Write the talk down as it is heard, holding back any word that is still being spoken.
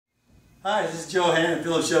Hi, this is Joe Hannon,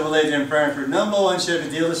 Phillips Chevrolet in Frankfurt, #1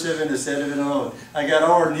 Chevy dealership in the state of Illinois. I got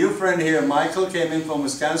our new friend here, Michael, came in from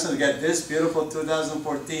Wisconsin. We got this beautiful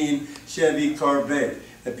 2014 Chevy Corvette.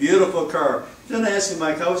 A beautiful car. I'm going to ask you,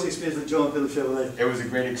 Mike, how was the experience with Joe and Phillips Chevrolet? It was a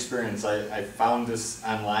great experience. I found this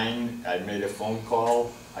online. I made a phone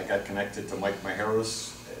call. I got connected to Mike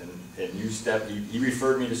Maharis and you stepped. He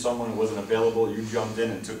referred me to someone who wasn't available. You jumped in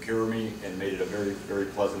and took care of me and made it a very, very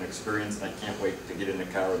pleasant experience. And I can't wait to get in the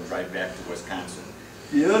car and drive back to Wisconsin.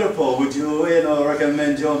 Beautiful. Would you,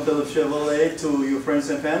 recommend Joe and Phillips Chevrolet to your friends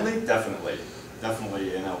and family? Definitely,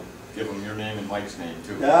 definitely. And I'll give them your name and Mike's name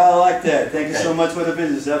too. I like that. Thank you so much for the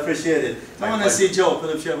business. I appreciate it. I want to see Joe,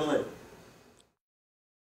 Phillips Chevrolet.